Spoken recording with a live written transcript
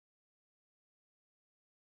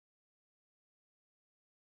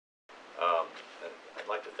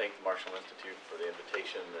thank the Marshall Institute for the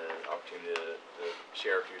invitation, the opportunity to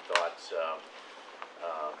share a few thoughts.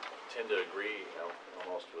 Tend to agree,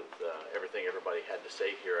 almost with everything everybody had to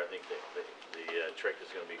say here. I think that the trick is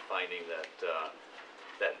going to be finding that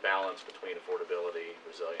that balance between affordability,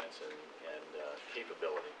 resilience, and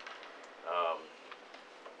capability.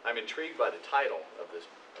 I'm intrigued by the title of this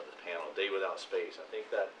panel, "Day Without Space." I think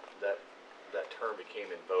that term became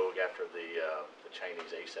in vogue after the Chinese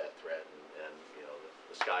ASAT threat, and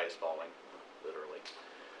the sky is falling, literally.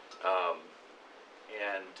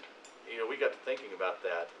 And we got to thinking about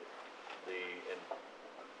that. And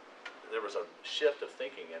there was a shift of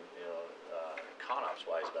thinking, and ConOps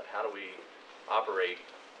wise, about how do we operate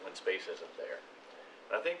when space isn't there.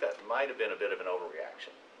 And I think that might have been a bit of an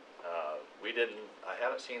overreaction. I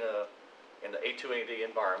haven't seen in the A2AD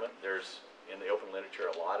environment, there's in the open literature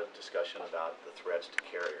a lot of discussion about the threats to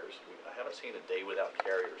carriers. I haven't seen a Day Without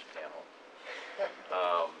Carriers panel.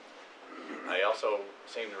 I also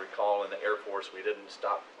seem to recall in the Air Force we didn't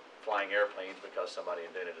stop flying airplanes because somebody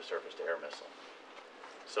invented a surface-to-air missile.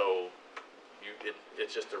 So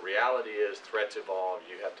it's just the reality is threats evolve,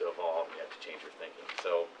 you have to evolve, and you have to change your thinking.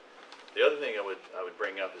 So the other thing I would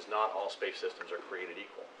bring up is not all space systems are created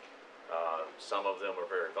equal. Some of them are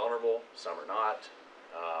very vulnerable, some are not,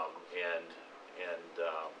 and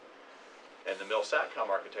the Milsatcom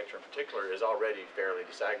architecture in particular is already fairly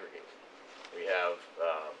disaggregated. We have,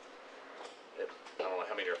 I don't know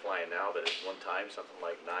how many are flying now, but at one time something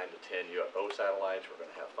like 9 to 10 UFO satellites. We're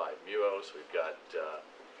going to have 5 MUOs. We've got,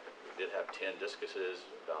 we did have 10 discuses,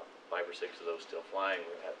 about 5 or 6 of those still flying.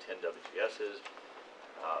 We're going to have 10 WGSs,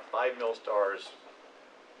 5 Milstars,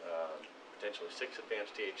 potentially 6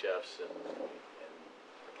 advanced THFs, and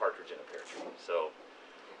a partridge in a pear tree. So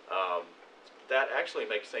that actually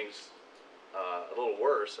makes things a little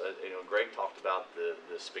worse. Greg talked about the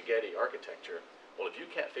spaghetti architecture. Well, if you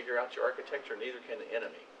can't figure out your architecture, neither can the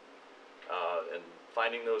enemy. And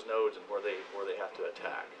finding those nodes and where they have to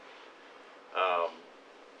attack.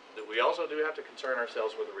 We also do have to concern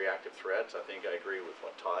ourselves with the reactive threats. I think I agree with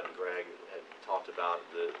what Todd and Greg had talked about.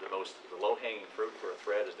 The low-hanging fruit for a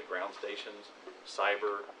threat is the ground stations,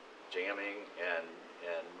 cyber, jamming,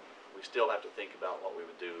 and we still have to think about what we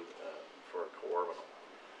would do for a co-orbital.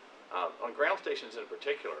 On ground stations in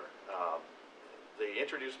particular, they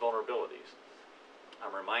introduce vulnerabilities.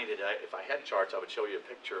 I'm reminded, if I had charts, I would show you a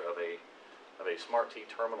picture of a Smart T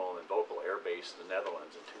terminal in Bokel Air Base, the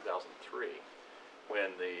Netherlands, in 2003,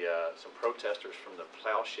 when some protesters from the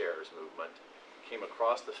Plowshares movement came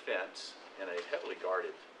across the fence in a heavily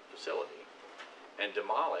guarded facility and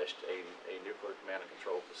demolished a nuclear command and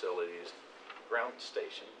control facility's ground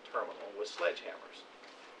station terminal with sledgehammers.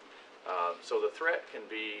 So the threat can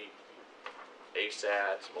be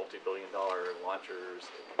ASATs, multi-billion-dollar launchers,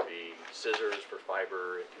 it can be scissors for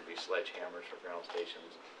fiber, it can be sledgehammers for ground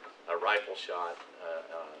stations, a rifle shot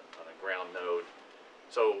on a ground node.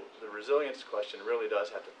 So the resilience question really does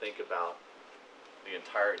have to think about the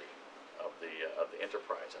entirety of the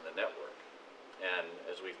enterprise and the network. And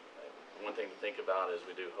one thing to think about as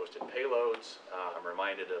we do hosted payloads, I'm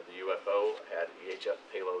reminded of the UFO, had EHF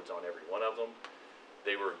payloads on every one of them.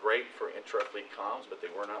 They were great for intra-fleet comms, but they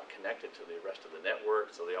were not connected to the rest of the network,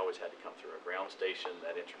 so they always had to come through a ground station.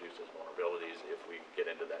 That introduces vulnerabilities if we get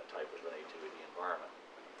into that type of an A2AD environment.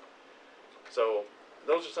 So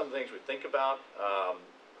those are some things we think about. I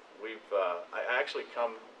actually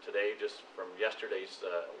come today just from yesterday's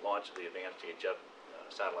launch of the advanced THF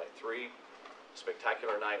Satellite 3.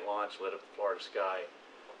 Spectacular night launch, lit up the Florida sky.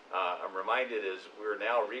 I'm reminded as we're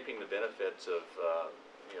now reaping the benefits of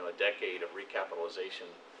a decade of recapitalization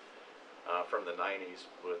from the 90s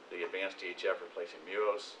with the advanced THF replacing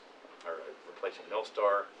MUOS, or replacing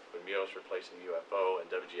Milstar, with MUOS replacing UFO, and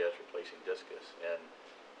WGS replacing Discus. And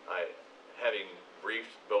having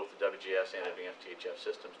briefed both the WGS and advanced THF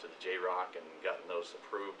systems to the JROC and gotten those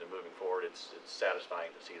approved and moving forward, it's satisfying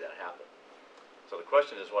to see that happen. So the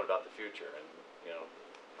question is, what about the future? And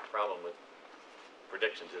the problem with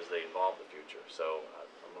predictions is they involve the future. So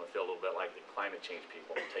I'm going to feel a little bit like the climate change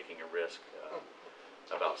people taking a risk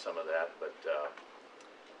about some of that. But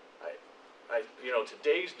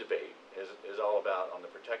today's debate is all about, on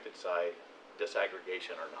the protected side,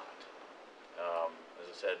 disaggregation or not. As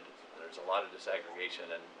I said, there's a lot of disaggregation,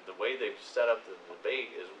 and the way they've set up the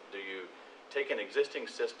debate is, do you take an existing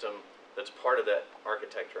system that's part of that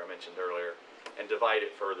architecture I mentioned earlier and divide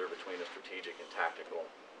it further between the strategic and tactical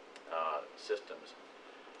systems?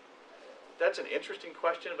 That's an interesting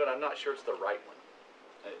question, but I'm not sure it's the right one.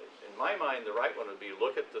 In my mind, the right one would be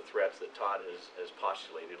look at the threats that Todd has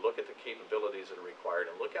postulated, look at the capabilities that are required,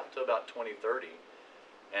 and look out to about 2030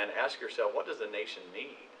 and ask yourself, what does the nation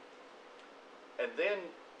need? And then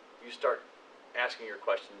you start asking your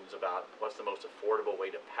questions about what's the most affordable way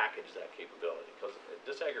to package that capability, because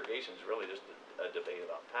disaggregation is really just a debate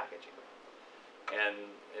about packaging.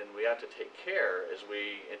 And we have to take care as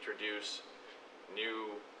we introduce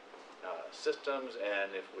new systems,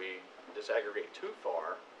 and if we disaggregate too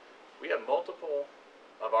far, we have multiple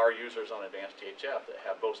of our users on advanced THF that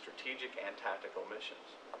have both strategic and tactical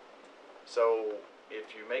missions. So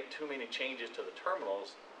if you make too many changes to the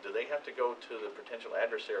terminals, do they have to go to the potential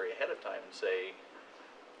adversary ahead of time and say,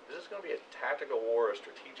 is this going to be a tactical war or a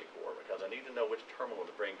strategic war? Because I need to know which terminal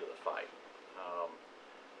to bring to the fight.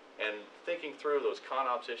 And thinking through those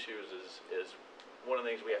ConOps issues is one of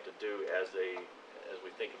the things we have to do as we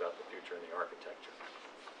think about the future in the architecture.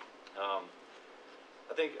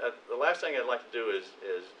 I think the last thing I'd like to do is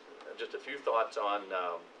just a few thoughts on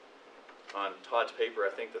Todd's paper.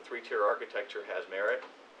 I think the three-tier architecture has merit.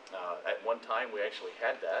 At one time, we actually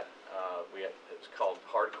had that. It's called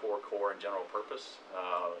hardcore, core, and general purpose,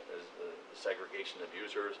 as the segregation of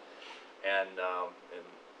users. And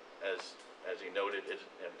as he noted,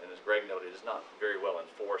 and as Greg noted, it's not very well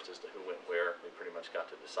enforced as to who went where. We pretty much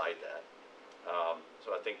got to decide that.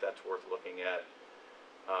 So I think that's worth looking at.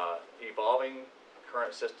 Evolving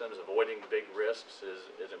current systems, avoiding big risks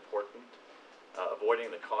is important.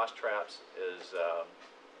 Avoiding the cost traps is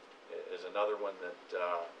another one that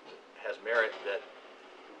has merit. That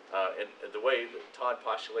and the way that Todd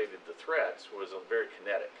postulated the threats was very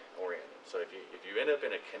kinetic oriented. So if you end up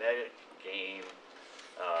in a kinetic game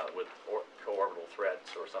with co-orbital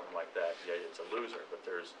threats or something like that, yeah, it's a loser. But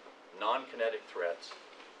there's non-kinetic threats.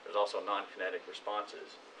 There's also non-kinetic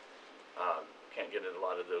responses. Can't get into a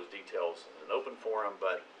lot of those details in an open forum,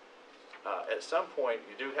 but at some point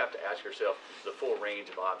you do have to ask yourself the full range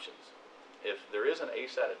of options. If there is an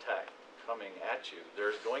ASAT attack coming at you,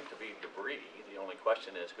 there's going to be debris. The only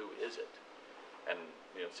question is, who is it? And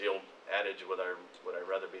it's the old adage, would I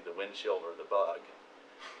rather be the windshield or the bug?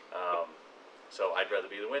 So I'd rather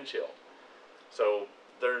be the windshield. So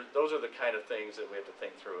those are the kind of things that we have to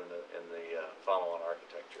think through in the follow-on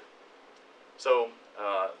architecture. So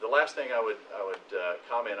the last thing I would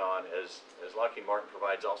comment on is Lockheed Martin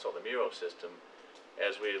provides also the MUO system.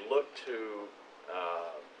 As we look to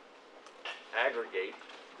aggregate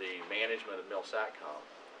the management of Milsatcom,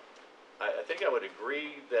 I think I would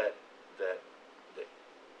agree that the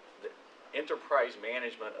enterprise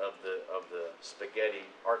management of the spaghetti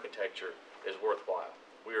architecture is worthwhile.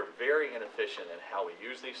 We are very inefficient in how we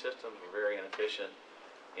use these systems. We're very inefficient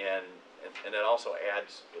and that also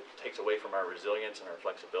takes away from our resilience and our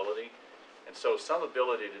flexibility. And so some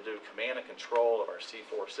ability to do command and control of our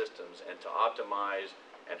C4 systems and to optimize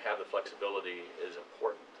and have the flexibility is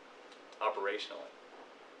important operationally.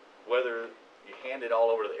 Whether you hand it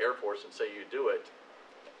all over to the Air Force and say you do it,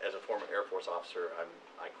 as a former Air Force officer,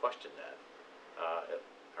 I question that.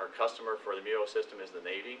 Our customer for the MUO system is the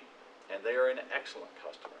Navy, and they are an excellent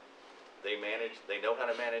customer. They know how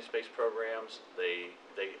to manage space programs. They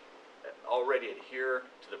already adhere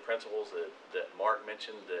to the principles that Mark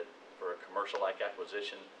mentioned that for a commercial-like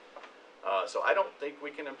acquisition. So I don't think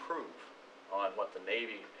we can improve on what the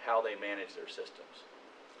Navy, how they manage their systems.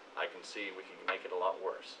 I can see we can make it a lot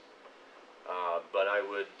worse. But I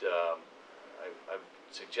would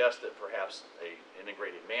suggest that perhaps a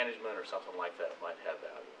integrated management or something like that might have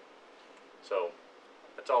value. So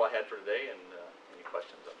that's all I had for today, and any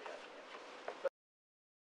questions I'd be happy to